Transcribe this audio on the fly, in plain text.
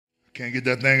Can't get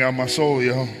that thing out of my soul,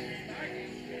 y'all.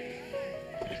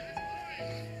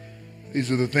 These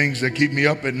are the things that keep me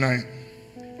up at night.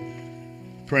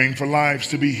 Praying for lives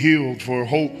to be healed, for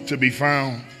hope to be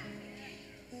found.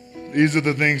 These are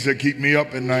the things that keep me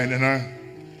up at night. And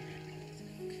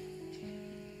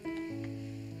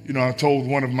I told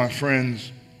one of my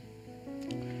friends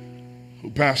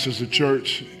who pastors a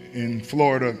church in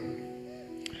Florida,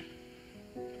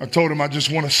 I told him I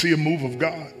just want to see a move of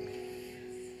God.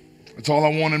 That's all I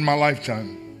want in my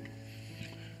lifetime.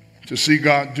 To see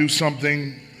God do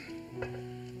something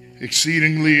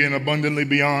exceedingly and abundantly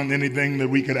beyond anything that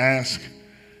we could ask,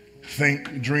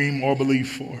 think, dream, or believe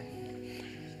for.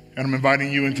 And I'm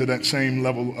inviting you into that same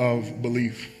level of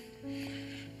belief.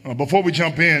 Before we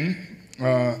jump in,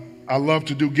 I love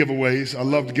to do giveaways. I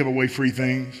love to give away free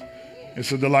things.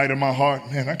 It's a delight in my heart.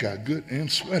 Man, I got good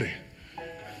and sweaty.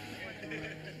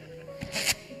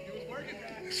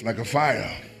 It's like a fire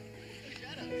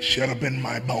shut up in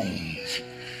my bones.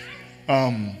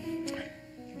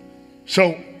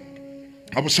 So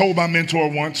I was told by a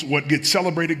mentor once, what gets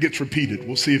celebrated gets repeated.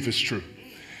 We'll see if it's true.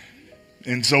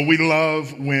 And so we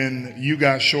love when you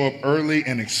guys show up early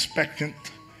and expectant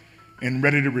and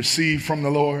ready to receive from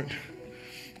the Lord.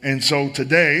 And so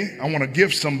today I want to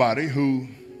give somebody who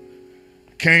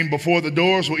came before the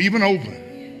doors were even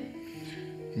open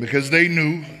because they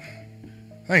knew.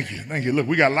 Thank you. Look,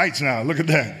 we got lights now. Look at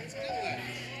that.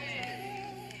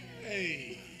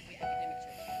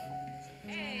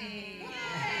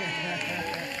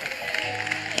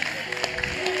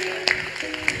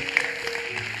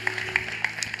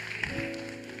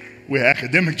 We're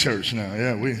academic church now.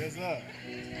 Yeah, we're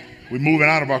moving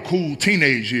out of our cool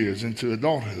teenage years into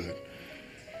adulthood.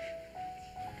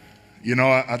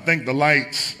 I think the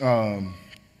lights, I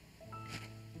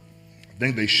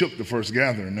think they shook the first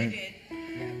gathering.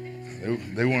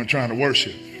 They weren't trying to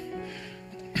worship.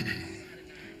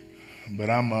 But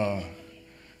I'm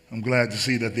glad to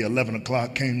see that the 11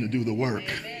 o'clock came to do the work.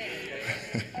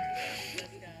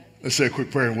 Let's say a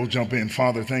quick prayer and we'll jump in.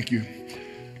 Father, thank you.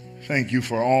 Thank you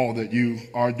for all that you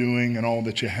are doing and all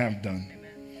that you have done.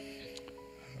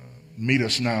 Meet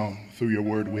us now through your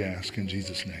word, we ask in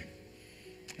Jesus' name.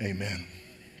 Amen.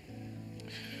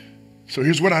 So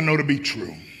here's what I know to be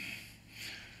true.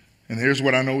 And here's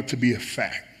what I know to be a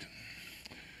fact.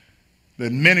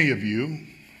 That many of you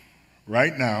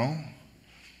right now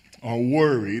are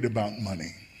worried about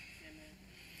money.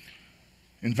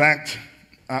 In fact,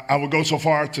 I would go so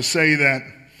far to say that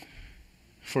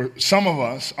for some of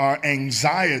us, our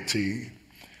anxiety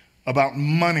about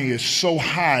money is so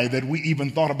high that we even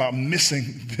thought about missing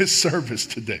this service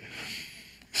today.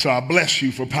 So I bless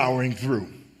you for powering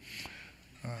through.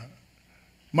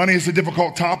 Money is a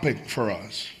difficult topic for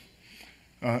us.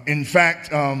 In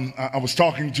fact, I was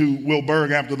talking to Will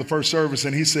Berg after the first service,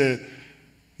 and he said,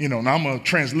 and I'm going to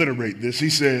transliterate this. He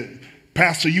said,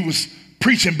 Pastor, you was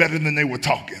preaching better than they were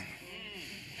talking.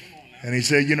 And he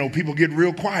said, people get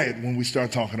real quiet when we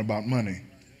start talking about money.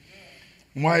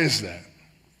 Why is that?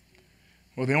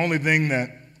 Well, the only thing that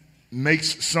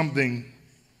makes something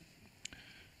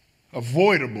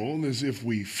avoidable is if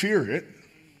we fear it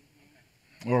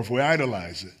or if we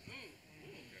idolize it.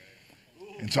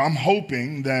 And so I'm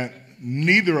hoping that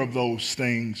neither of those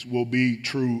things will be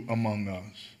true among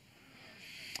us.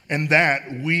 And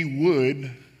that we would,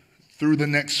 through the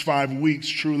next 5 weeks,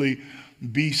 truly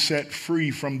be set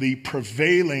free from the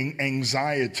prevailing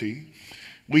anxiety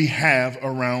we have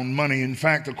around money. In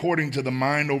fact, according to the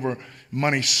Mind Over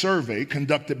Money survey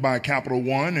conducted by Capital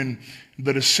One and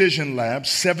the Decision Lab,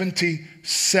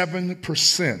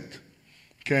 77%,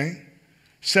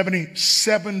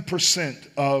 77%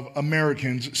 of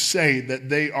Americans say that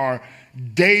they are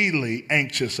daily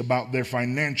anxious about their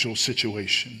financial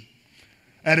situation.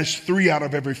 That is 3 out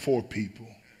of every 4 people.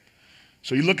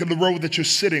 So you look at the road that you're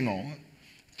sitting on,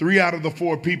 3 out of the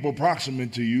 4 people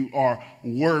proximate to you are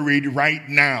worried right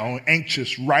now,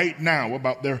 anxious right now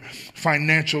about their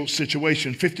financial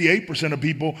situation. 58% of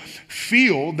people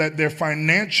feel that their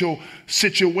financial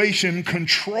situation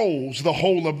controls the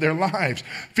whole of their lives.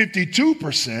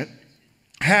 52%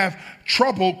 have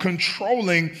trouble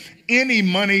controlling any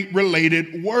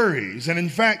money-related worries. And in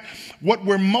fact, what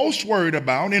we're most worried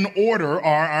about in order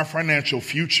are our financial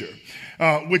future,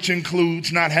 which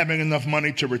includes not having enough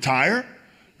money to retire.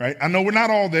 Right? I know we're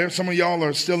not all there. Some of y'all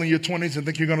are still in your 20s and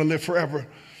think you're going to live forever.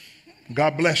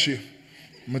 God bless you.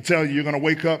 I'm going to tell you, you're going to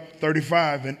wake up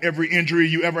 35 and every injury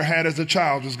you ever had as a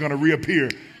child is going to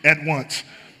reappear at once.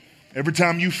 Every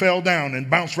time you fell down and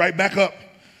bounced right back up,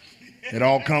 it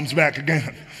all comes back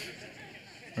again.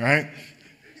 Right?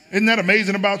 Isn't that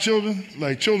amazing about children?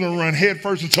 Like children run head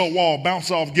first into a wall,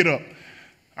 bounce off, get up.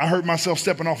 I heard myself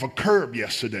stepping off a curb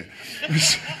yesterday.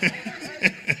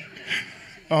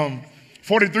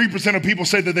 43% of people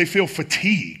say that they feel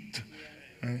fatigued,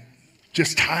 right?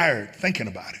 Just tired thinking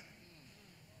about it.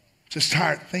 Just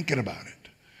tired thinking about it.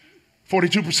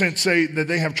 42% say that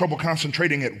they have trouble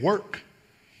concentrating at work.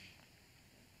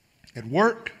 At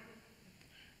work.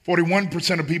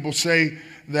 41% of people say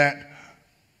that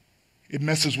it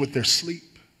messes with their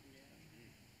sleep.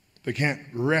 They can't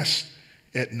rest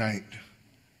at night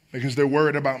because they're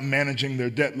worried about managing their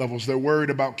debt levels. They're worried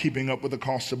about keeping up with the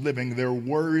cost of living. They're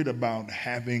worried about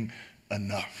having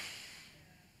enough.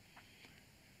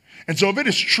 And so if it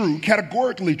is true,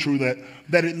 categorically true, that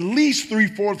at least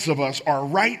 3/4 of us are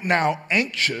right now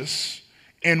anxious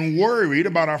and worried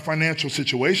about our financial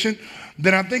situation,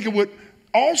 then I think it would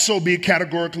also be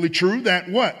categorically true that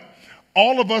what?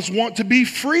 All of us want to be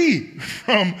free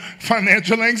from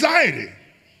financial anxiety.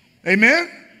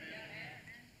 Amen?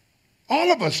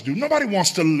 All of us do. Nobody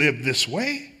wants to live this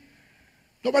way.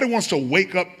 Nobody wants to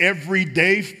wake up every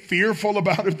day fearful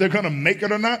about if they're going to make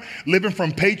it or not, living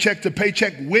from paycheck to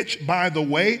paycheck, which, by the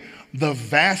way, the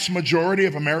vast majority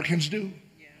of Americans do.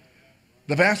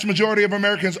 The vast majority of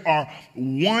Americans are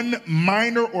one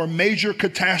minor or major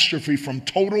catastrophe from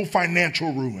total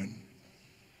financial ruin.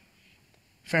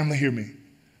 Family, hear me.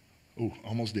 Oh,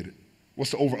 almost did it.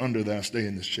 What's the over-under that I stay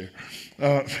in this chair?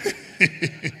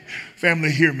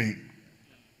 Family, hear me.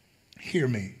 Hear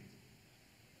me.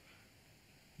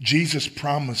 Jesus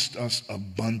promised us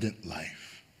abundant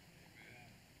life.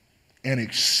 And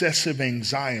excessive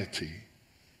anxiety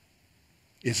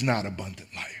is not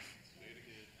abundant life.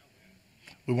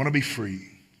 We want to be free.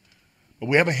 But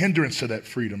we have a hindrance to that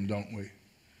freedom, don't we?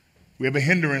 We have a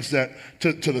hindrance to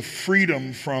the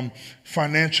freedom from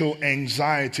financial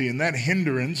anxiety, and that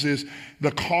hindrance is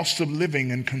the cost of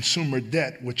living and consumer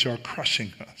debt, which are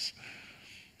crushing us.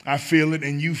 I feel it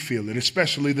and you feel it,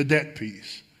 especially the debt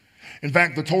piece. In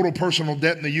fact, the total personal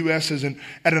debt in the U.S. is at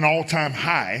an all-time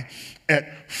high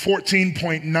at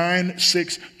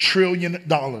 $14.96 trillion.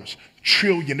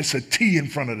 Trillion, it's a T in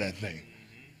front of that thing.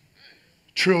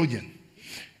 Trillion.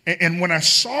 And when I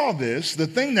saw this, the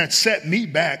thing that set me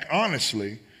back,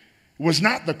 honestly, was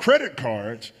not the credit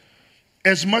cards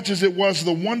as much as it was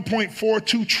the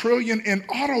 $1.42 trillion in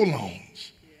auto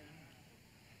loans.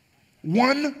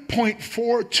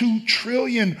 $1.42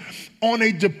 trillion on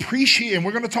a depreciating, and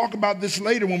we're going to talk about this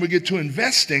later when we get to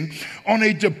investing, on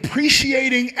a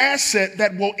depreciating asset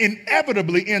that will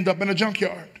inevitably end up in a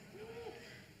junkyard.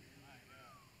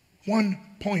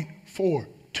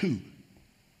 1.42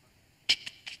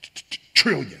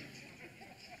 trillion.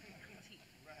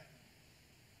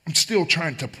 I'm still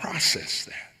trying to process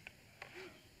that.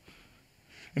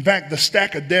 In fact, the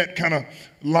stack of debt kind of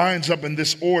lines up in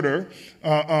this order,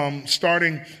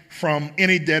 starting from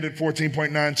any debt at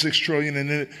 14.96 trillion, and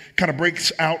then it kind of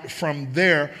breaks out from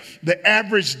there. The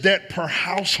average debt per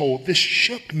household, this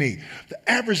shook me. The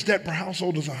average debt per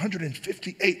household is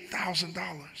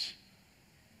 $158,000.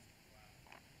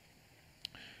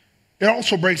 It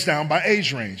also breaks down by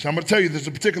age range. I'm going to tell you there's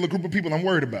a particular group of people I'm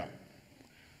worried about.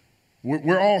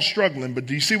 We're all struggling, but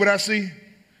do you see what I see?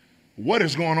 What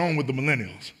is going on with the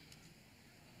millennials?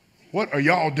 What are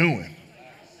y'all doing?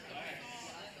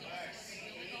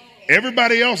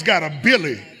 Everybody else got a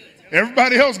Billy.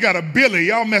 Everybody else got a Billy.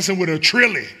 Y'all messing with a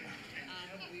Trilly.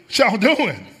 What y'all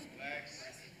doing?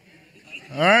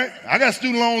 All right? I got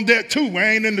student loan debt too.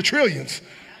 I ain't in the trillions.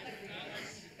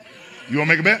 You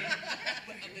want to make a bet?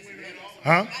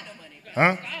 Huh?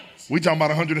 Huh? We talking about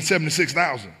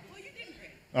 176,000.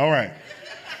 All right.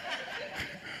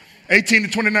 18 to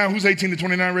 29. Who's 18 to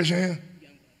 29? Raise your hand.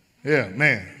 Yeah,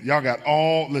 man. Y'all got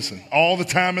all the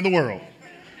time in the world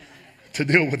to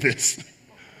deal with this.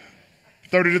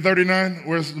 30 to 39.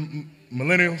 Where's the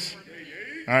millennials?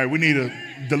 All right, we need a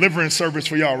deliverance service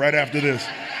for y'all right after this.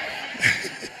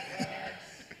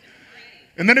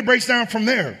 And then it breaks down from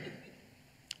there.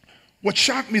 What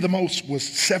shocked me the most was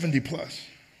 70 plus.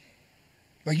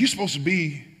 Like you're supposed to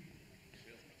be,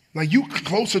 like you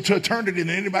closer to eternity than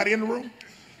anybody in the room.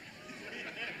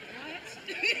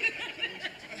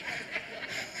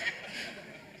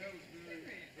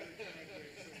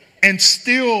 And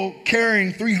still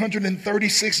carrying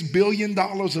 $336 billion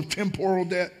of temporal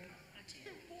debt.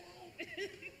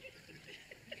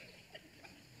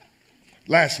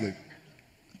 Lastly,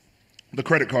 the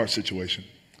credit card situation.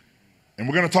 And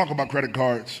we're going to talk about credit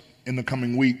cards in the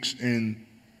coming weeks and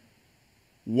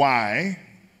why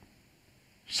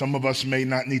some of us may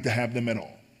not need to have them at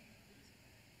all.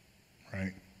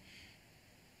 Right?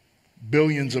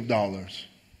 Billions of dollars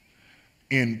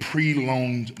in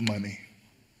pre-loaned money.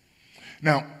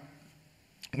 Now,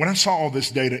 when I saw all this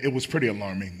data, it was pretty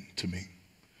alarming to me.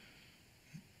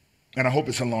 And I hope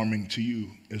it's alarming to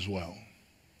you as well.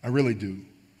 I really do.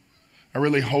 I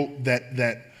really hope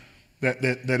that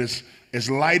is as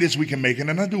light as we can make it.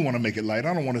 And I do want to make it light.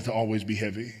 I don't want it to always be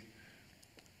heavy.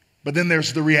 But then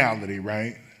there's the reality,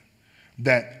 right?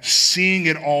 That seeing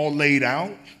it all laid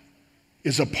out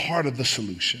is a part of the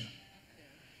solution.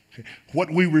 Okay? What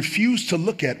we refuse to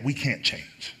look at, we can't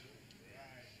change.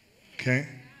 Okay?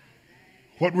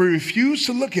 What we refuse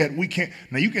to look at, we can't.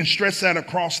 Now, you can stretch that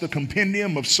across the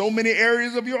compendium of so many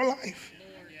areas of your life.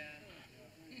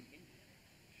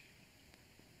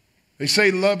 They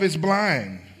say love is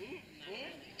blind.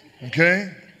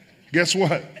 Okay? Guess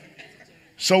what?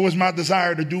 So is my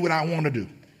desire to do what I want to do.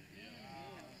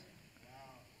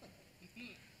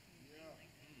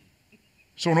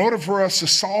 So in order for us to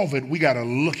solve it, we got to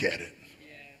look at it.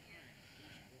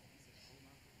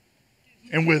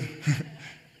 And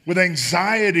with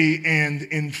anxiety and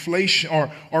inflation,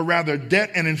 or rather debt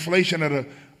and inflation at an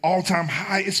all-time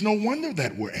high, it's no wonder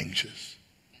that we're anxious.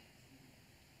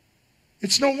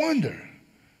 It's no wonder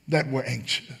that we're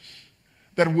anxious,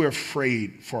 that we're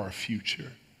afraid for our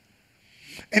future.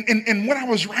 And when I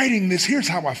was writing this, here's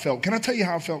how I felt. Can I tell you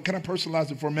how I felt? Can I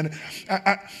personalize it for a minute?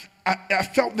 I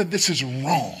felt that this is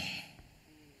wrong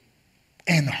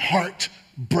and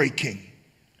heartbreaking.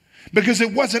 Because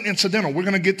it wasn't incidental. We're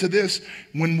going to get to this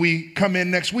when we come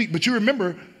in next week. But you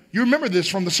remember this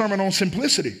from the Sermon on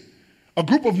Simplicity. A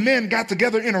group of men got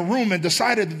together in a room and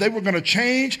decided that they were going to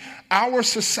change our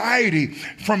society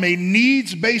from a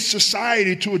needs-based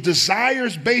society to a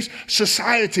desires-based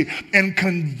society and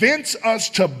convince us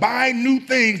to buy new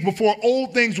things before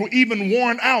old things were even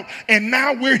worn out. And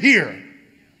now we're here.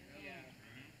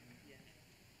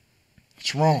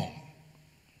 It's wrong.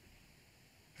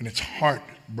 And it's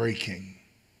heartbreaking.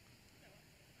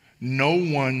 No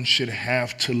one should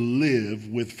have to live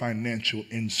with financial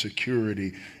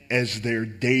insecurity as their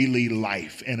daily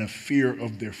life and a fear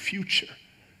of their future.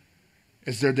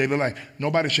 As their daily life.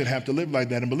 Nobody should have to live like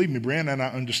that. And believe me, Brianna and I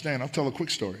understand. I'll tell a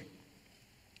quick story.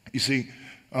 You see,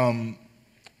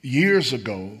 years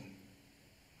ago,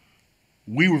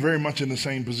 we were very much in the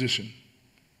same position.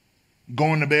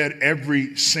 Going to bed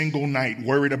every single night,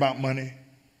 worried about money,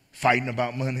 fighting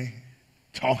about money,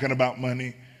 talking about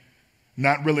money,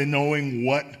 not really knowing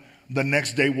what the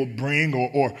next day will bring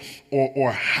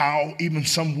or how even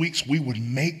some weeks we would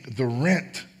make the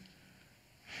rent.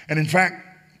 And in fact,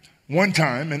 one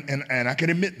time, and I can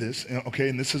admit this, okay,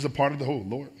 and this is a part of the whole,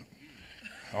 Lord,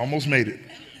 I almost made it.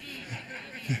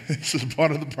 This is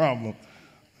part of the problem.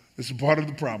 This is part of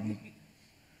the problem.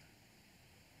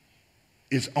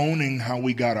 Is owning how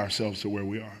we got ourselves to where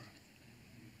we are.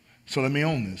 So let me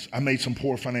own this. I made some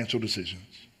poor financial decisions.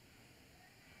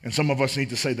 And some of us need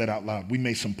to say that out loud. We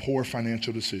made some poor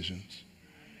financial decisions.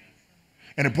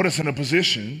 And it put us in a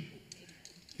position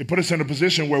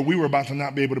where we were about to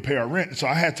not be able to pay our rent. So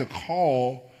I had to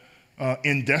call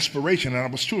in desperation. And I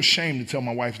was too ashamed to tell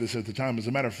my wife this at the time. As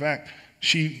a matter of fact,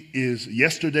 she is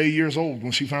yesterday years old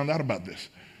when she found out about this.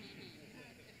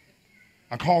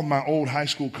 I called my old high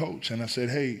school coach and I said,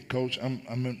 hey, coach, I'm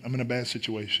in a bad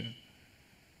situation.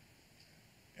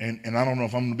 And I don't know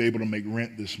if I'm going to be able to make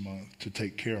rent this month to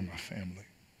take care of my family.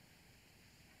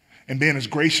 And being as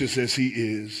gracious as he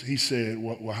is, he said,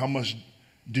 well, how much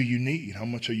do you need? How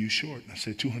much are you short? And I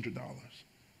said, $200.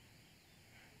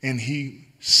 And he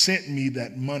sent me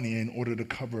that money in order to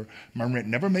cover my rent.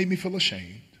 Never made me feel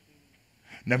ashamed.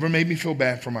 Never made me feel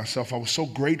bad for myself. I was so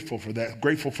grateful for that.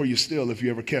 Grateful for you still if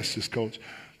you ever catch this, coach.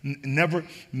 Never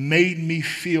made me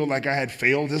feel like I had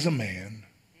failed as a man,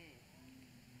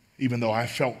 even though I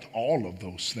felt all of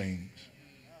those things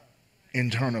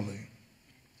internally.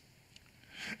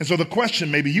 And so the question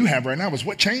maybe you have right now is,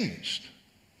 what changed?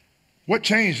 What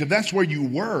changed? If that's where you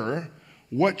were,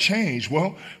 what changed?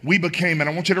 Well, we became, and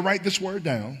I want you to write this word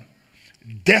down,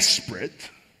 desperate.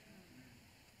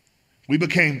 We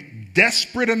became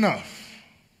desperate enough.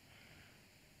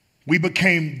 We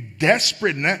became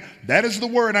desperate, and that is the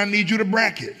word I need you to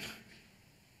bracket.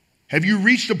 Have you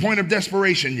reached the point of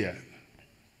desperation yet?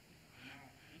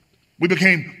 We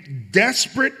became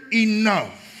desperate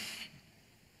enough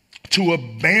to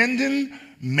abandon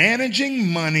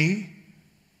managing money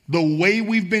the way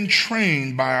we've been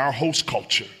trained by our host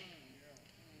culture.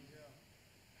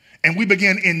 And we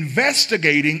began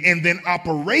investigating and then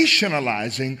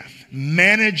operationalizing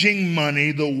managing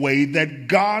money the way that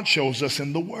God shows us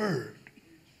in the Word.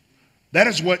 That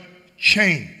is what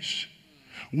changed.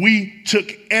 We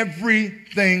took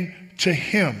everything to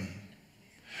Him.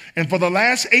 And for the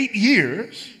last 8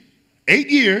 years, 8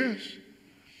 years,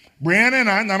 Brianna and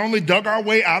I not only dug our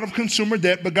way out of consumer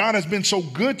debt, but God has been so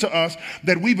good to us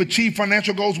that we've achieved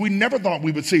financial goals we never thought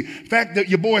we would see. In fact, that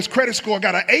your boy's credit score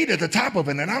got an 8 at the top of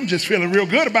it, and I'm just feeling real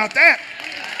good about that.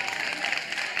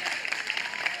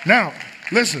 Now,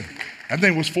 listen, I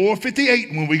think it was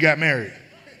 458 when we got married.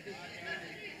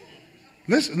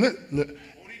 Listen,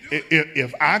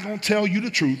 if I'm going to tell you the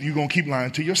truth, you're going to keep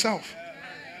lying to yourself.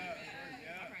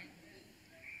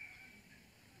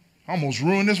 I almost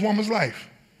ruined this woman's life.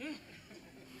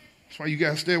 That's why you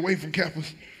got to stay away from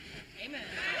Kappas. Amen.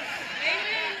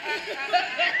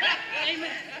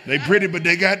 They pretty, but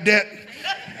they got debt.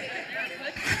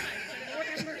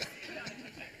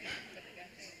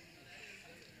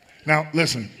 Now,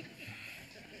 listen.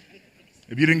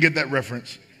 If you didn't get that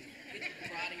reference,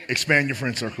 expand your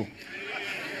friend circle.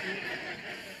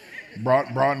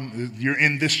 Broaden, you're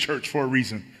in this church for a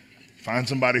reason. Find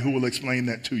somebody who will explain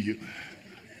that to you.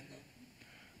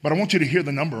 But I want you to hear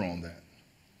the number on that.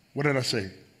 What did I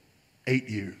say? 8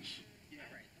 years.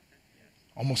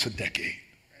 Almost a decade.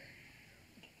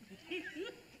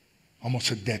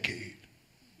 Almost a decade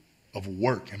of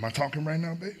work. Am I talking right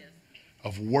now, babe?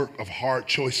 Of work, of hard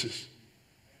choices,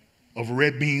 of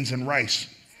red beans and rice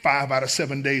 5 out of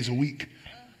 7 days a week.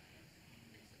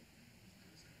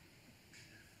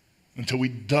 Until we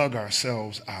dug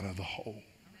ourselves out of the hole.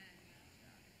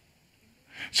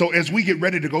 So as we get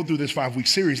ready to go through this 5-week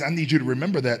series, I need you to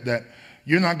remember that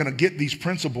you're not going to get these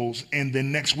principles and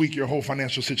then next week your whole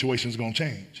financial situation is going to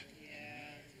change.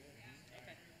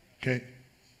 Okay?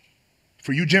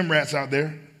 For you gym rats out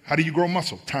there, how do you grow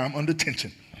muscle? Time under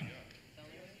tension.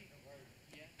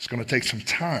 It's going to take some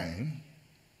time.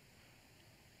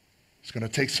 It's going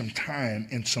to take some time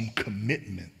and some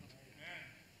commitment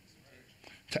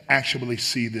to actually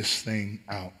see this thing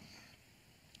out.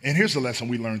 And here's the lesson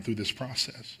we learned through this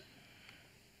process.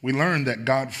 We learned that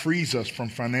God frees us from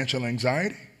financial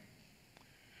anxiety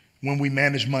when we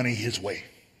manage money his way.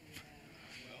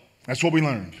 That's what we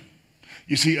learned.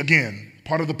 You see, again,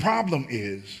 part of the problem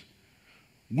is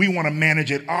we want to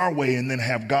manage it our way and then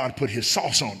have God put his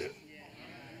sauce on it.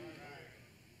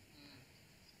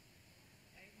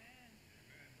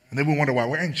 And then we wonder why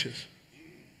we're anxious.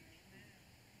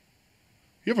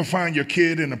 You ever find your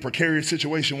kid in a precarious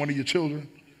situation, one of your children,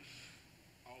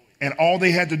 and all they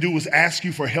had to do was ask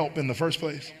you for help in the first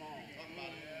place?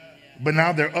 But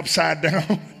now they're upside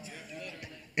down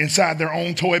inside their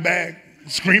own toy bag,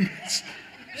 screaming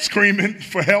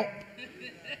for help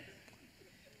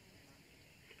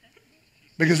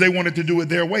because they wanted to do it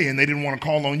their way and they didn't want to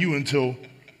call on you until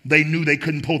they knew they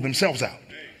couldn't pull themselves out.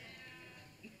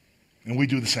 And we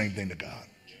do the same thing to God.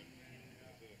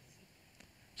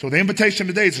 So the invitation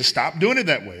today is to stop doing it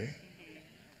that way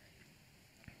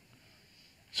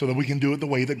so that we can do it the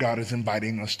way that God is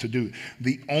inviting us to do.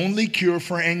 The only cure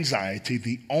for anxiety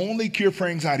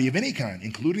of any kind,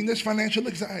 including this financial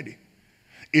anxiety,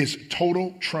 is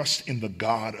total trust in the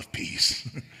God of peace.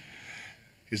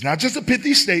 It's not just a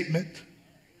pithy statement.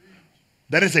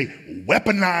 That is a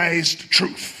weaponized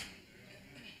truth.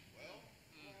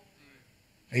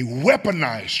 A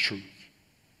weaponized truth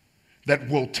that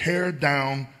will tear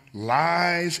down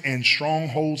lies and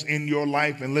strongholds in your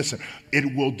life. And listen,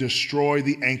 it will destroy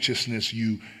the anxiousness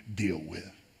you deal with.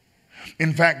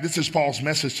 In fact, this is Paul's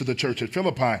message to the church at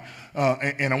Philippi.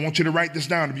 And I want you to write this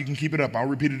down if you can keep it up. I'll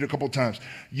repeat it a couple of times.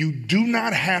 You do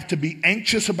not have to be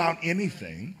anxious about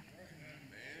anything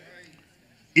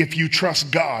if you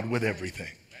trust God with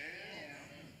everything.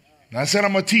 Now, I said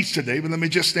I'm going to teach today, but let me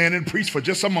just stand and preach for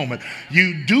just a moment.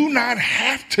 You do not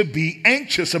have to be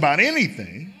anxious about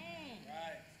anything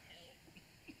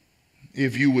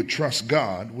if you would trust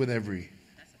God with everything.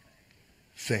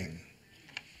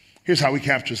 Here's how he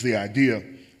captures the idea.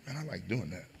 Man, I like doing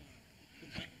that.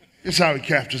 Here's how he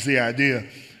captures the idea.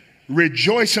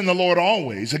 Rejoice in the Lord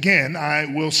always. Again,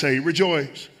 I will say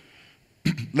rejoice.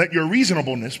 Let your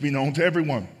reasonableness be known to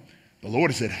everyone. The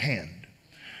Lord is at hand.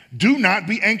 Do not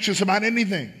be anxious about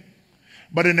anything,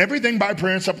 but in everything by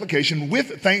prayer and supplication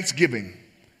with thanksgiving,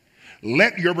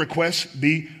 let your requests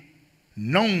be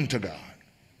known to God.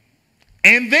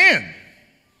 And then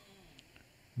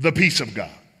the peace of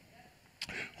God,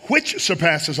 which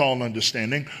surpasses all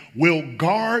understanding, will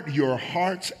guard your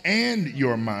hearts and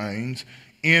your minds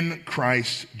in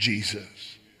Christ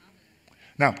Jesus.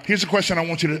 Now, here's a question I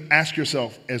want you to ask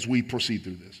yourself as we proceed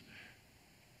through this.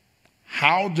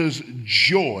 How does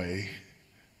joy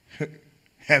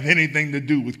have anything to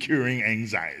do with curing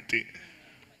anxiety?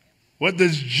 What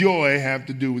does joy have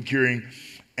to do with curing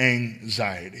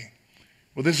anxiety?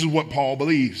 Well, this is what Paul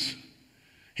believes.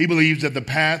 He believes that the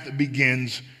path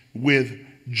begins with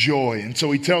joy. And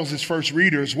so he tells his first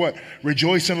readers what?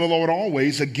 Rejoice in the Lord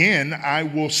always. Again, I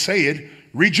will say it,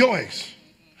 rejoice.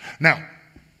 Now,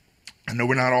 I know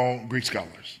we're not all Greek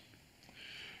scholars,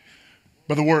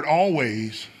 but the word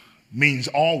always means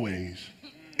always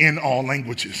in all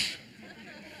languages.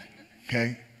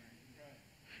 Okay?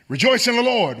 Rejoice in the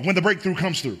Lord when the breakthrough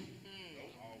comes through.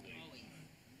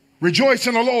 Rejoice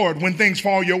in the Lord when things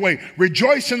fall your way.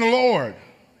 Rejoice in the Lord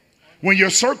when your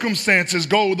circumstances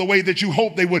go the way that you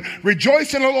hope they would.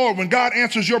 Rejoice in the Lord when God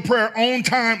answers your prayer on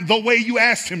time the way you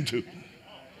asked him to.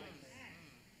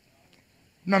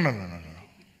 No.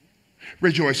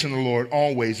 Rejoice in the Lord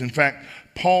always. In fact,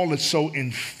 Paul is so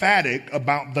emphatic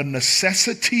about the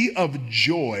necessity of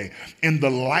joy in the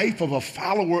life of a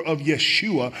follower of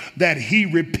Yeshua that he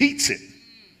repeats it.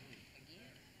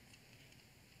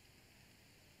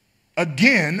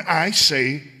 Again, I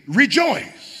say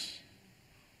rejoice.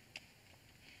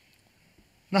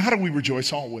 Now, how do we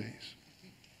rejoice always?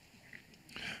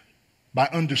 By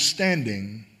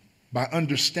understanding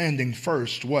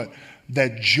first what?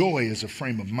 That joy is a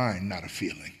frame of mind, not a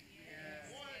feeling.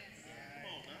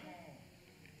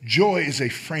 Joy is a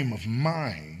frame of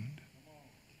mind,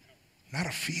 not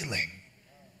a feeling.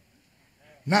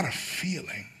 Not a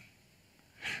feeling.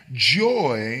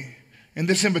 Joy, and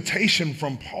this invitation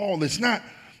from Paul is not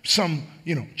some,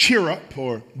 cheer up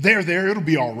or there, it'll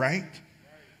be all right.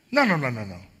 No.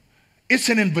 It's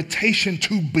an invitation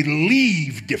to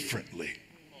believe differently.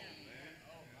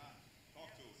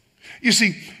 You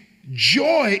see,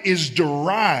 joy is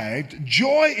derived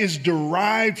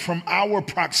from our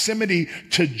proximity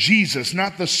to Jesus,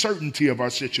 not the certainty of our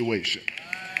situation.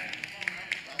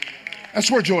 That's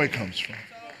where joy comes from.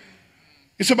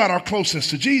 It's about our closeness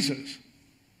to Jesus,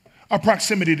 our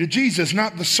proximity to Jesus,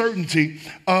 not the certainty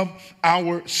of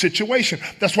our situation.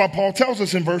 That's why Paul tells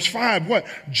us in verse 5, what?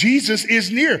 Jesus is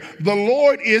near. The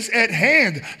Lord is at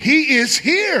hand. He is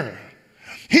here.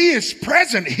 He is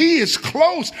present. He is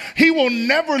close. He will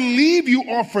never leave you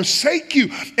or forsake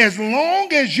you. As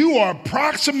long as you are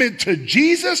proximate to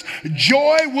Jesus,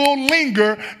 joy will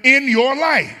linger in your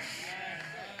life.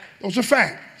 Those are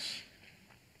facts.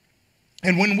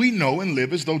 And when we know and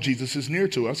live as though Jesus is near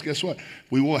to us, guess what?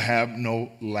 We will have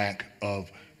no lack of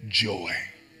joy.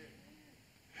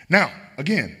 Now,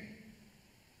 again,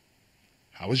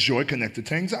 how is joy connected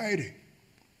to anxiety?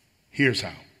 Here's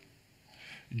how.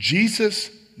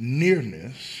 Jesus'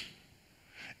 nearness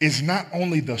is not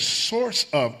only the source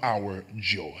of our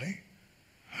joy,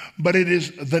 but it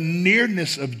is the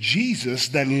nearness of Jesus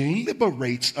that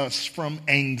liberates us from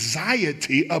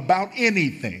anxiety about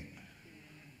anything,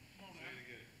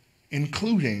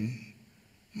 including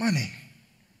money.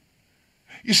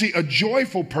 You see, a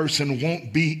joyful person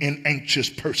won't be an anxious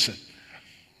person.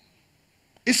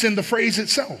 It's in the phrase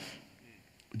itself.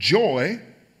 Joy,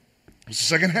 what's the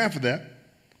second half of that?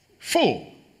 Full.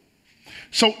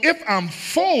 So if I'm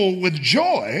full with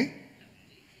joy,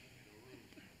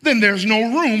 then there's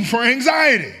no room for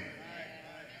anxiety.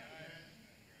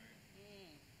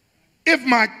 If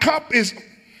my cup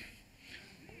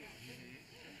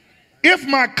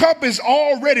is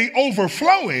already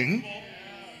overflowing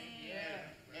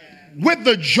with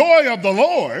the joy of the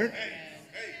Lord,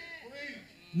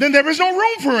 then there is no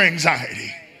room for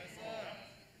anxiety.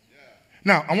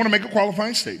 Now, I want to make a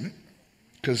qualifying statement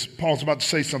because Paul's about to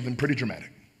say something pretty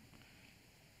dramatic.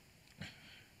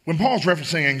 When Paul's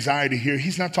referencing anxiety here,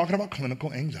 he's not talking about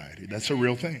clinical anxiety. That's a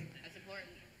real thing. That's important.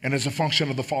 And it's a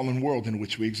function of the fallen world in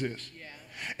which we exist. Yeah.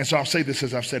 And so I'll say this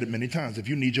as I've said it many times. If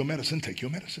you need your medicine, take your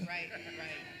medicine. Right.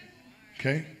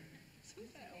 Okay?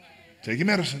 Take your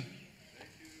medicine.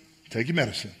 Take your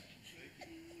medicine.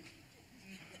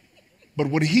 But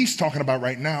what he's talking about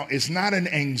right now is not an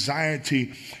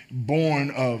anxiety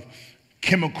born of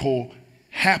chemical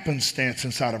happenstance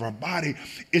inside of our body.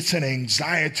 It's an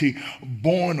anxiety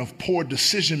born of poor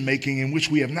decision making in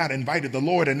which we have not invited the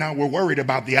Lord and now we're worried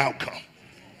about the outcome.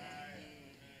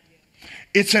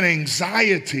 It's an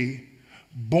anxiety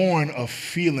born of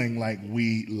feeling like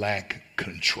we lack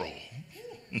control.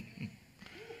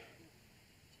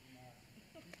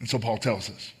 And so Paul tells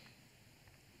us,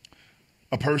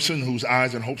 a person whose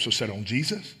eyes and hopes are set on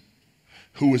Jesus,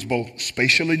 who is both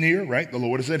spatially near, right? The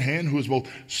Lord is at hand, who is both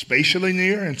spatially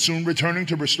near and soon returning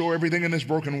to restore everything in this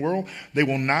broken world. They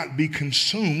will not be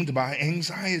consumed by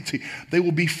anxiety. They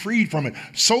will be freed from it.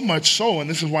 So much so, and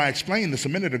this is why I explained this a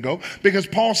minute ago, because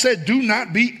Paul said, do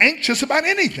not be anxious about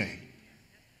anything.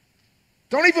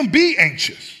 Don't even be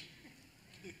anxious.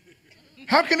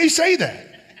 How can he say that?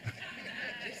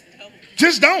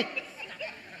 Just don't.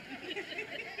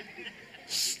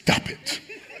 Stop it.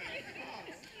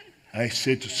 I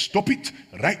said to stop it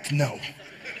right now.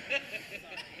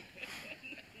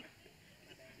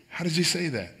 How does he say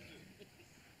that?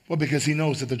 Well, because he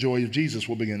knows that the joy of Jesus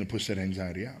will begin to push that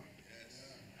anxiety out.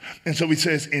 And so he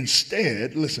says,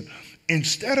 instead, listen,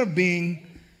 instead of being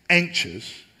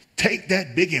anxious, take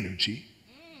that big energy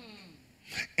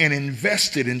and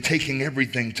invest it in taking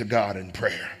everything to God in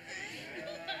prayer.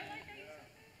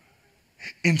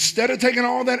 Instead of taking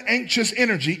all that anxious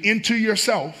energy into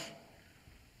yourself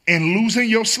and losing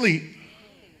your sleep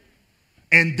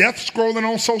and death scrolling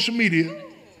on social media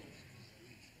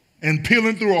and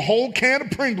peeling through a whole can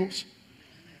of Pringles,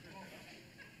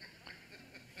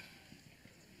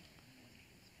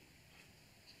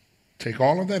 take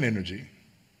all of that energy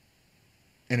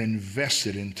and invest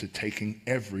it into taking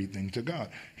everything to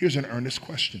God. Here's an earnest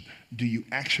question. Do you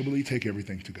actually take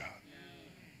everything to God?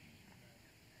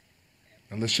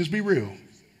 And let's just be real.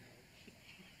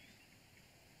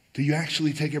 Do you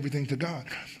actually take everything to God?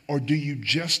 Or do you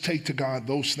just take to God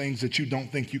those things that you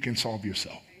don't think you can solve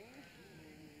yourself?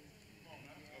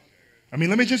 I mean,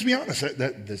 let me just be honest.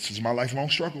 This is my lifelong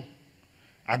struggle.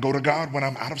 I go to God when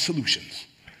I'm out of solutions.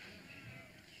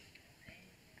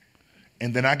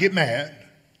 And then I get mad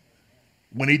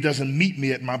when he doesn't meet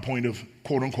me at my point of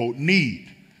quote unquote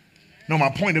need. No, my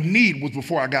point of need was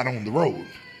before I got on the road.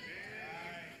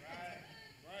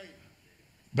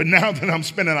 But now that I'm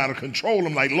spinning out of control,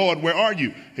 I'm like, Lord, where are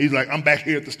you? He's like, I'm back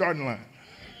here at the starting line.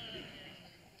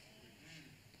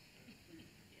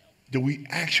 Do we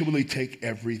actually take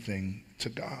everything to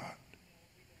God?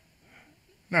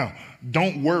 Now,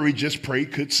 don't worry, just pray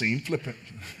could seem flippant.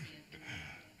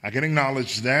 I can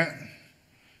acknowledge that,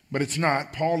 but it's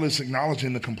not. Paul is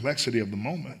acknowledging the complexity of the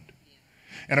moment.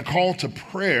 And a call to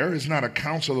prayer is not a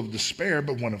counsel of despair,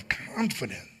 but one of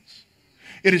confidence.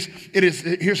 It is,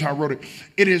 here's how I wrote it.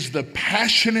 It is the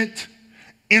passionate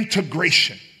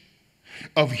integration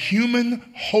of human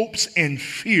hopes and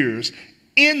fears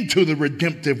into the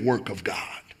redemptive work of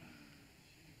God.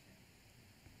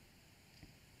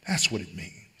 That's what it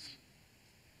means.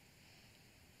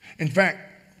 In fact,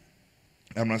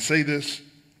 I'm going to say this,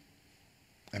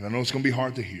 and I know it's going to be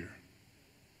hard to hear,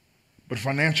 but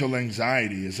financial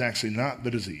anxiety is actually not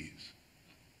the disease.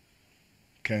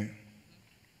 Okay?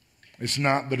 It's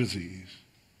not the disease.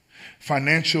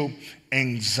 Financial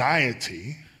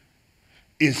anxiety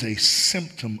is a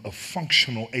symptom of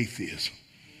functional atheism.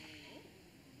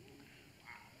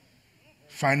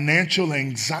 Financial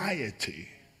anxiety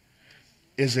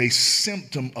is a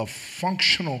symptom of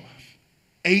functional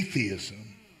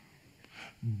atheism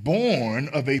born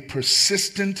of a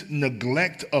persistent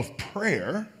neglect of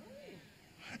prayer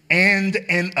and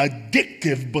an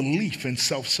addictive belief in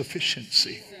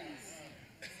self-sufficiency.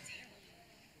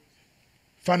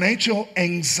 Financial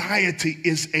anxiety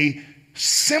is a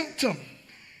symptom,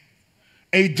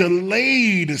 a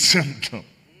delayed symptom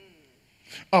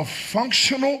of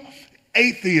functional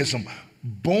atheism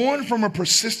born from a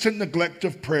persistent neglect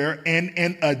of prayer and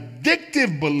an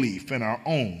addictive belief in our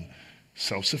own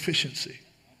self-sufficiency.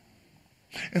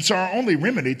 And so our only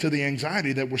remedy to the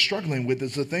anxiety that we're struggling with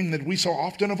is the thing that we so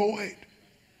often avoid,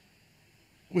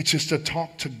 which is to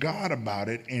talk to God about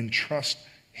it and trust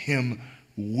him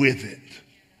with it.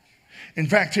 In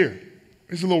fact,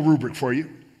 here's a little rubric for you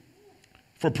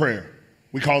for prayer.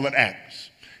 We call it ACTS.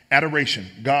 Adoration.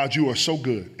 God, you are so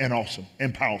good and awesome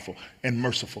and powerful and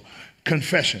merciful.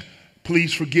 Confession.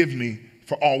 Please forgive me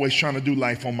for always trying to do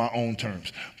life on my own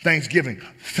terms. Thanksgiving.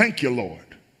 Thank you,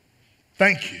 Lord.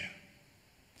 Thank you.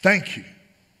 Thank you.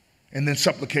 And then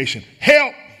supplication.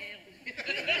 Help.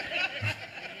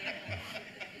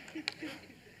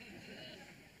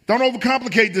 Don't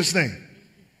overcomplicate this thing.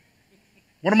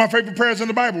 One of my favorite prayers in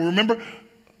the Bible, remember?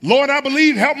 Lord, I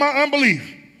believe, help my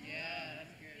unbelief.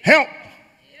 Help.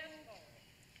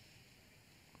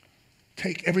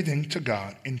 Take everything to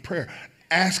God in prayer.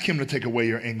 Ask him to take away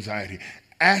your anxiety.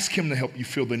 Ask him to help you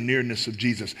feel the nearness of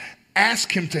Jesus.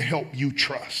 Ask him to help you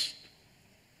trust.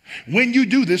 When you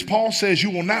do this, Paul says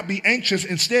you will not be anxious.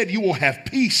 Instead, you will have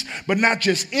peace, but not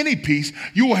just any peace.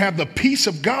 You will have the peace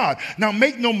of God. Now,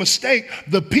 make no mistake,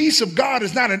 the peace of God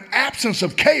is not an absence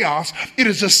of chaos. It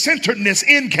is a centeredness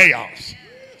in chaos.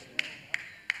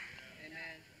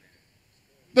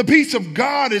 The peace of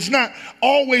God is not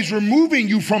always removing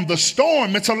you from the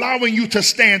storm. It's allowing you to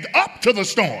stand up to the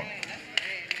storm.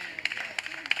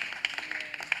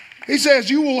 He says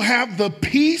you will have the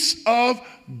peace of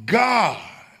God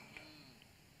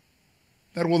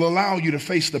that will allow you to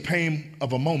face the pain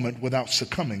of a moment without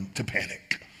succumbing to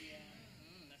panic.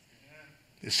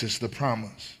 This is the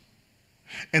promise.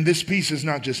 And this peace is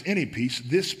not just any peace.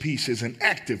 This peace is an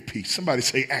active peace. Somebody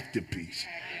say active peace.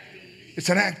 It's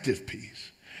an active peace.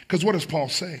 Because what does Paul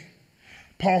say?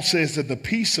 Paul says that the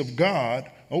peace of God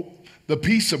The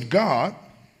peace of God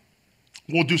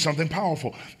will do something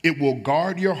powerful. It will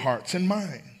guard your hearts and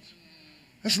minds.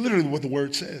 That's literally what the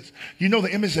word says. You know the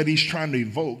image that he's trying to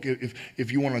evoke,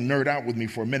 if you want to nerd out with me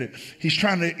for a minute, he's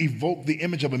trying to evoke the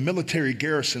image of a military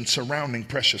garrison surrounding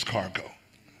precious cargo.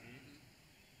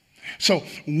 So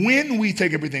when we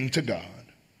take everything to God,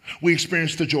 we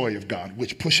experience the joy of God,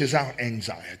 which pushes out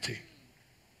anxiety.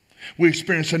 We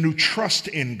experience a new trust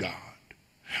in God,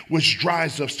 which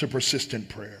drives us to persistent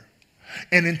prayer.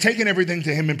 And in taking everything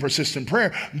to him in persistent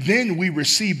prayer, then we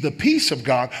receive the peace of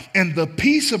God, and the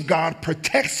peace of God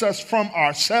protects us from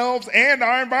ourselves and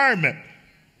our environment.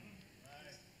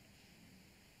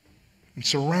 And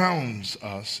surrounds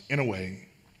us in a way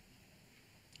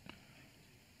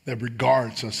that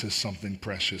regards us as something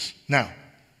precious. Now,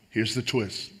 here's the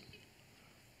twist.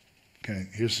 Okay,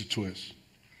 here's the twist.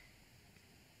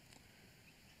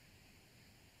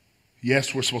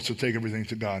 Yes, we're supposed to take everything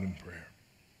to God in prayer.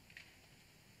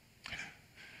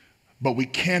 But we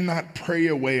cannot pray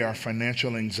away our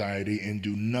financial anxiety and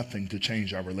do nothing to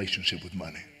change our relationship with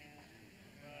money.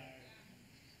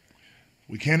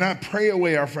 We cannot pray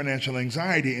away our financial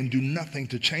anxiety and do nothing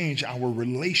to change our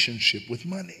relationship with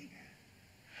money.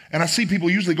 And I see people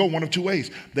usually go one of two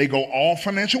ways. They go all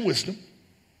financial wisdom,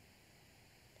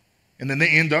 and then they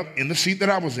end up in the seat that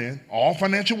I was in, all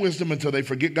financial wisdom, until they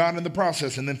forget God in the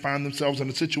process and then find themselves in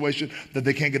a situation that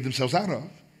they can't get themselves out of.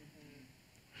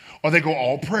 Or they go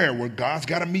all prayer, where God's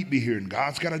got to meet me here, and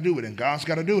God's got to do it, and God's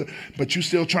got to do it. But you're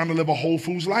still trying to live a Whole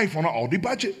Foods life on an Aldi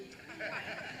budget.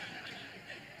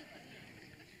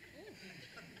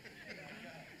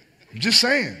 I'm just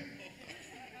saying.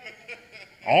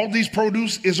 Aldi's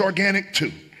produce is organic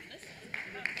too.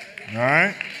 All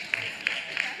right?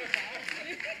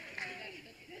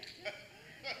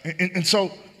 And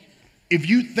so, if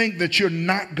you think that you're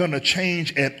not going to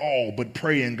change at all, but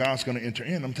pray and God's going to enter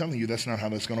in, I'm telling you, that's not how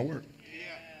that's going to work.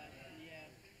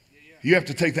 You have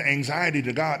to take the anxiety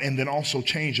to God and then also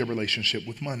change your relationship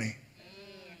with money.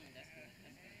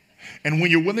 And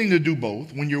when you're willing to do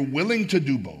both,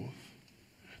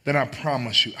 then I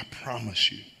promise you,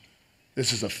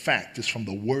 this is a fact. It's from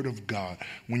the Word of God.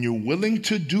 When you're willing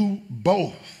to do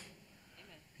both,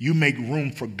 you make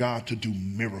room for God to do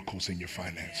miracles in your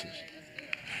finances.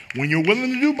 When you're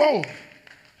willing to do both,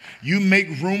 you make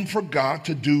room for God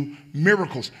to do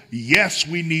miracles. Yes,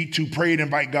 we need to pray and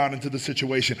invite God into the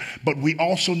situation, but we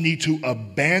also need to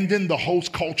abandon the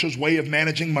host culture's way of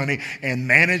managing money and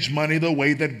manage money the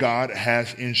way that God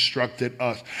has instructed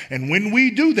us. And when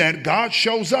we do that, God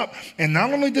shows up. And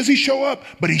not only does he show up,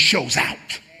 but he shows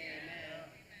out.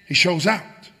 He shows out.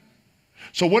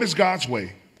 So what is God's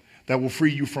way that will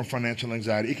free you from financial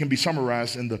anxiety? It can be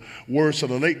summarized in the words of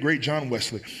the late, great John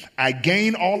Wesley. I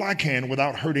gain all I can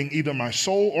without hurting either my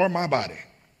soul or my body.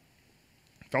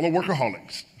 Fellow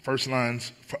workaholics, first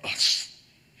lines for us.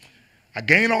 I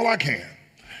gain all I can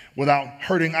without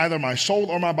hurting either my soul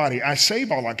or my body. I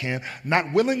save all I can,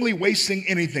 not willingly wasting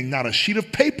anything, not a sheet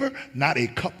of paper, not a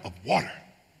cup of water.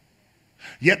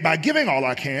 Yet by giving all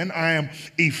I can, I am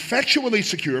effectually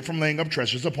secured from laying up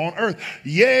treasures upon earth.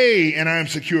 Yea, and I am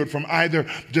secured from either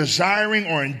desiring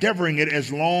or endeavoring it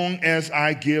as long as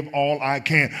I give all I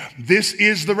can. This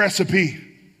is the recipe.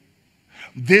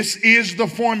 This is the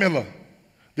formula.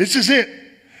 This is it.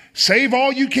 Save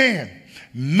all you can.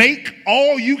 Make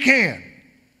all you can.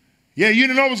 Yeah, you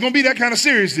didn't know it was going to be that kind of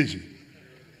serious, did you?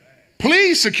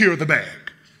 Please secure the bag.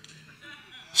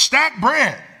 Stack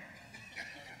bread.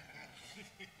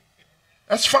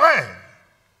 That's fine.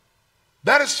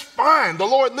 That is fine. The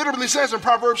Lord literally says in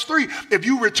Proverbs 3, if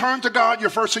you return to God your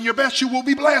first and your best, you will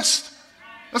be blessed.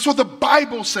 That's what the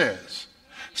Bible says.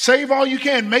 Save all you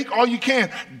can, make all you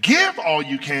can, give all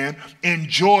you can,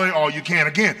 enjoy all you can.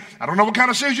 Again, I don't know what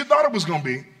kind of series you thought it was going to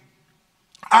be.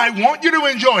 I want you to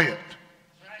enjoy it.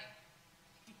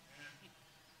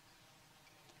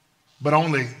 But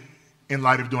only in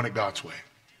light of doing it God's way.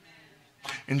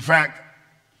 In fact,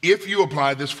 if you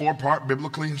apply this 4-part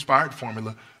biblically inspired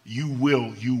formula, you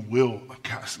will,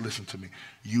 guys, listen to me,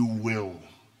 you will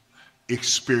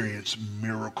experience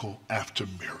miracle after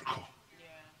miracle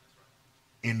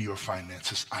in your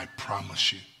finances. I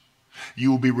promise you.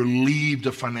 You will be relieved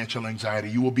of financial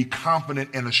anxiety. You will be confident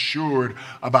and assured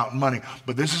about money.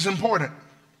 But this is important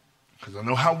because I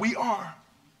know how we are.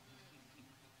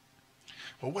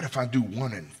 Well, what if I do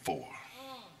 1 and 4?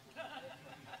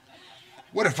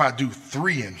 What if I do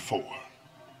 3 and 4?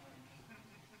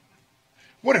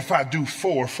 What if I do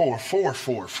 4, 4, 4,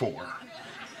 4, 4?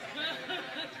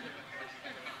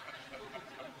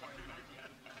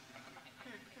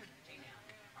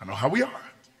 I know how we are.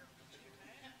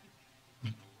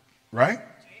 Right?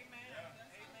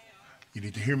 You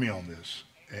need to hear me on this.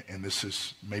 And this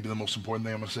is maybe the most important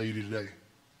thing I'm going to say to you today.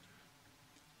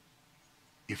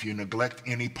 If you neglect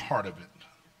any part of it,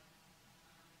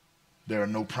 there are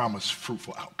no promised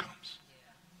fruitful outcomes.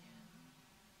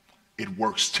 It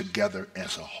works together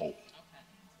as a whole.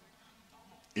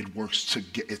 It works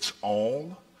together. It's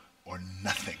all or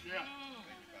nothing.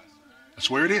 That's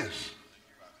where it is.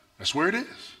 That's where it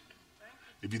is.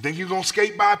 If you think you're going to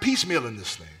skate by piecemeal in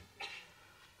this thing,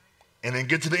 and then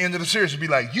get to the end of the series and be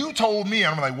like, you told me.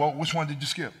 And I'm like, well, which one did you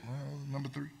skip? Well, number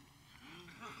 3.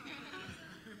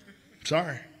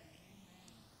 Sorry.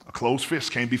 A closed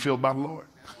fist can't be filled by the Lord.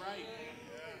 That's right.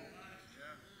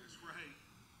 That's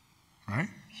right. Right?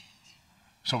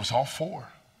 So it's all 4.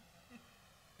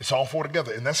 It's all 4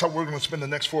 together. And that's how we're going to spend the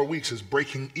next 4 weeks, is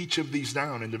breaking each of these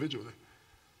down individually.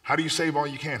 How do you save all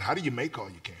you can? How do you make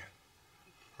all you can?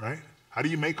 Right? How do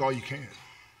you make all you can?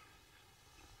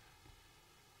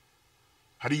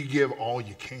 How do you give all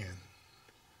you can?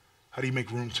 How do you make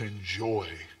room to enjoy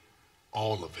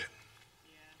all of it?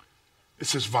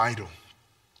 This is vital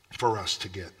for us to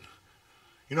get.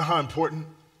 You know how important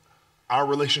our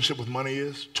relationship with money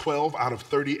is? 12 out of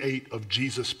 38 of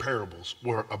Jesus' parables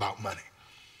were about money.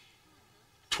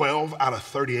 12 out of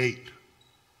 38.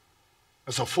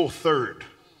 That's a full third.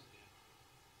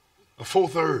 A full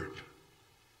third.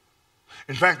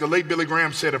 In fact, the late Billy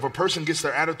Graham said, if a person gets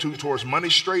their attitude towards money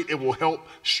straight, it will help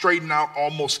straighten out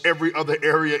almost every other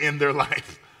area in their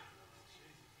life.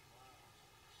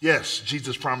 Yes,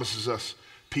 Jesus promises us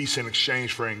peace in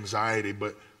exchange for anxiety,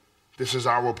 but this is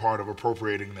our part of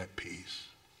appropriating that peace.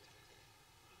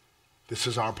 This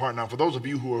is our part. Now, for those of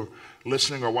you who are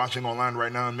listening or watching online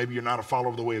right now, and maybe you're not a follower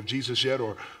of the way of Jesus yet,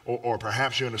 or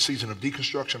perhaps you're in a season of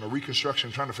deconstruction or reconstruction,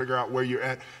 trying to figure out where you're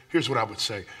at, here's what I would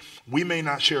say. We may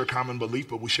not share a common belief,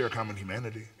 but we share a common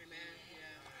humanity.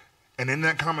 And in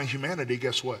that common humanity,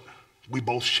 guess what? We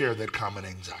both share that common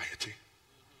anxiety.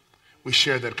 We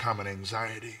share that common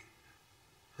anxiety,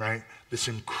 right? This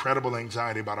incredible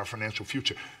anxiety about our financial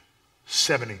future.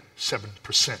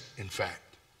 77%, in fact.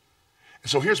 And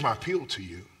so here's my appeal to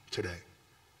you today.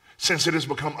 Since it has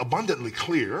become abundantly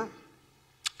clear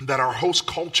that our host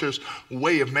culture's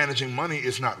way of managing money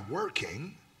is not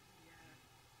working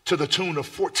to the tune of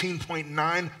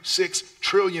 $14.96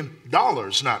 trillion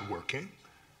not working,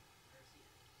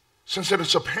 since it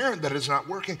is apparent that it's not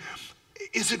working,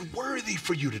 is it worthy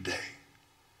for you today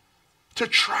to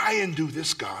try and do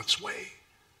this God's way?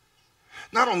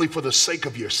 Not only for the sake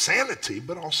of your sanity,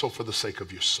 but also for the sake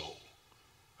of your soul.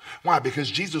 Why? Because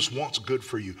Jesus wants good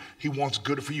for you. He wants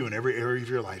good for you in every area of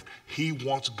your life. He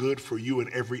wants good for you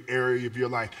in every area of your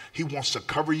life. He wants to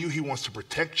cover you. He wants to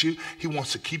protect you. He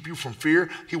wants to keep you from fear.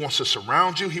 He wants to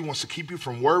surround you. He wants to keep you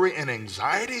from worry and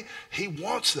anxiety. He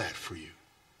wants that for you.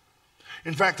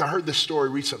 In fact, I heard this story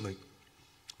recently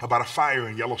about a fire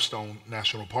in Yellowstone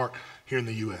National Park here in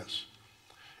the U.S.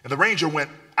 And the ranger went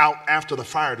out after the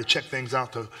fire to check things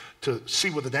out, to see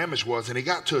what the damage was. And he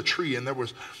got to a tree, and there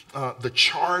was the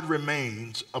charred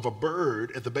remains of a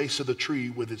bird at the base of the tree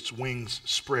with its wings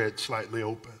spread slightly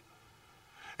open.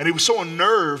 And he was so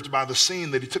unnerved by the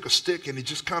scene that he took a stick and he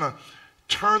just kind of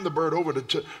turned the bird over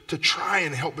to try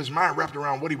and help his mind wrapped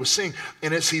around what he was seeing.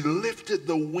 And as he lifted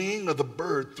the wing of the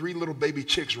bird, 3 little baby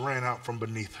chicks ran out from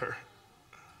beneath her.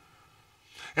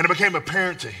 And it became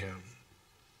apparent to him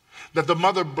that the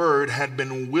mother bird had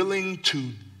been willing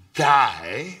to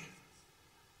die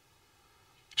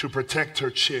to protect her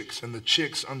chicks, and the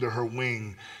chicks under her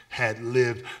wing had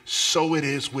lived. So it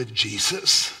is with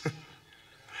Jesus,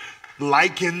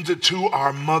 likened to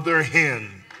our mother hen,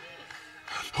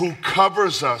 who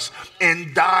covers us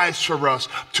and dies for us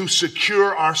to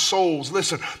secure our souls.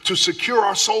 Listen, to secure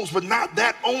our souls, but not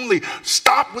that only.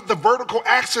 Stop with the vertical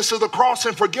axis of the cross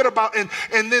and forget about and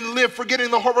then live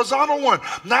forgetting the horizontal one.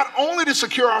 Not only to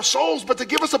secure our souls, but to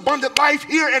give us abundant life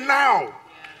here and now.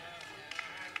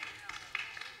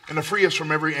 And to free us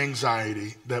from every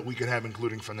anxiety that we could have,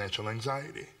 including financial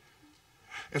anxiety.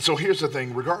 And so here's the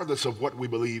thing, regardless of what we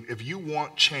believe, if you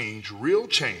want change, real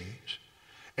change,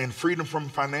 and freedom from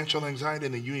financial anxiety,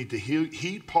 then you need to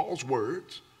heed Paul's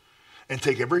words and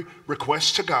take every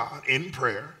request to God in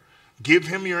prayer. Give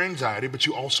him your anxiety, but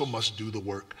you also must do the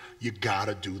work. You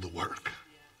gotta do the work.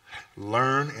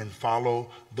 Learn and follow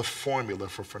the formula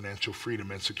for financial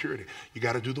freedom and security. You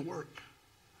gotta do the work.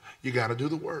 You gotta do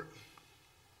the work.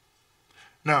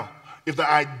 Now, if the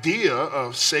idea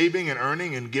of saving and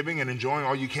earning and giving and enjoying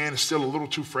all you can is still a little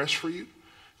too fresh for you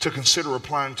to consider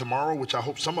applying tomorrow, which I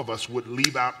hope some of us would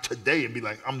leave out today and be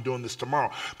like, I'm doing this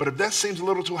tomorrow. But if that seems a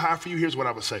little too high for you, here's what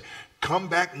I would say. Come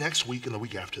back next week and the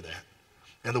week after that,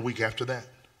 and the week after that,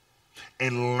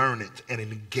 and learn it and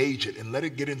engage it and let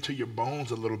it get into your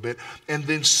bones a little bit, and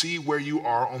then see where you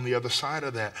are on the other side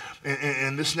of that.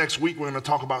 And this next week, we're going to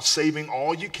talk about saving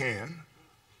all you can,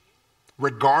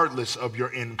 regardless of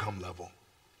your income level.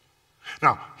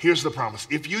 Now, here's the promise.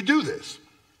 If you do this,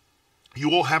 you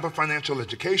will have a financial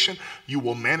education. You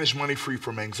will manage money free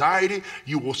from anxiety.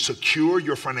 You will secure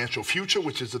your financial future,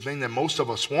 which is the thing that most of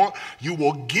us want. You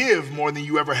will give more than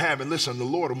you ever have. And listen, the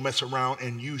Lord will mess around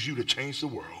and use you to change the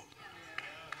world.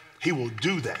 He will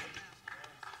do that.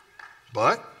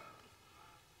 But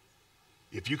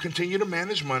if you continue to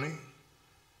manage money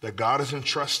that God has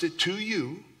entrusted to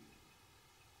you,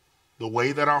 the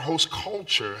way that our host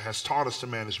culture has taught us to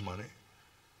manage money,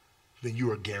 then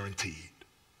you are guaranteed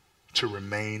to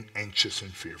remain anxious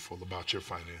and fearful about your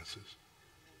finances.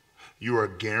 You are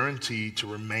guaranteed to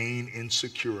remain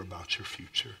insecure about your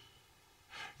future.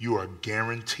 You are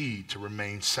guaranteed to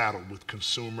remain saddled with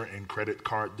consumer and credit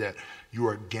card debt. You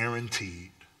are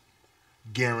guaranteed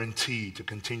to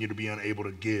continue to be unable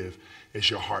to give as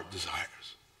your heart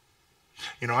desires.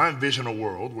 You know, I envision a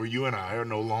world where you and I are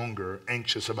no longer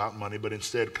anxious about money, but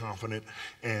instead confident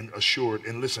and assured.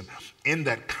 And listen, in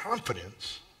that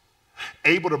confidence,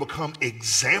 able to become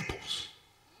examples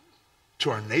to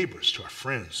our neighbors, to our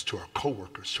friends, to our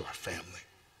coworkers, to our family.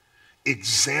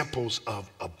 Examples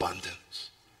of abundance.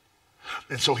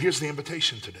 And so here's the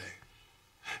invitation today.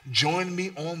 Join me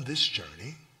on this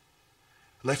journey.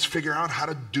 Let's figure out how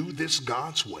to do this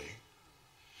God's way.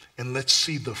 And let's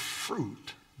see the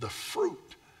fruit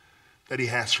that he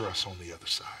has for us on the other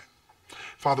side.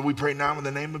 Father, we pray now in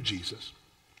the name of Jesus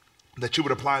that you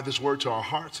would apply this word to our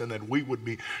hearts and that we would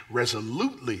be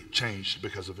resolutely changed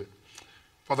because of it.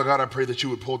 Father God, I pray that you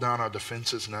would pull down our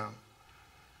defenses now.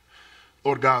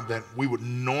 Lord God, that we would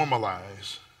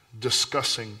normalize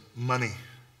discussing money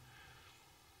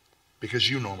because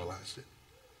you normalized it.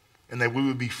 And that we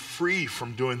would be free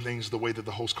from doing things the way that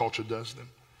the host culture does them,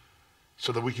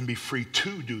 so that we can be free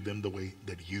to do them the way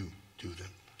that you do them.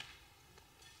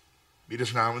 Meet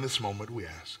us now in this moment, we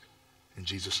ask. In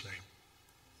Jesus'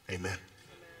 name, amen.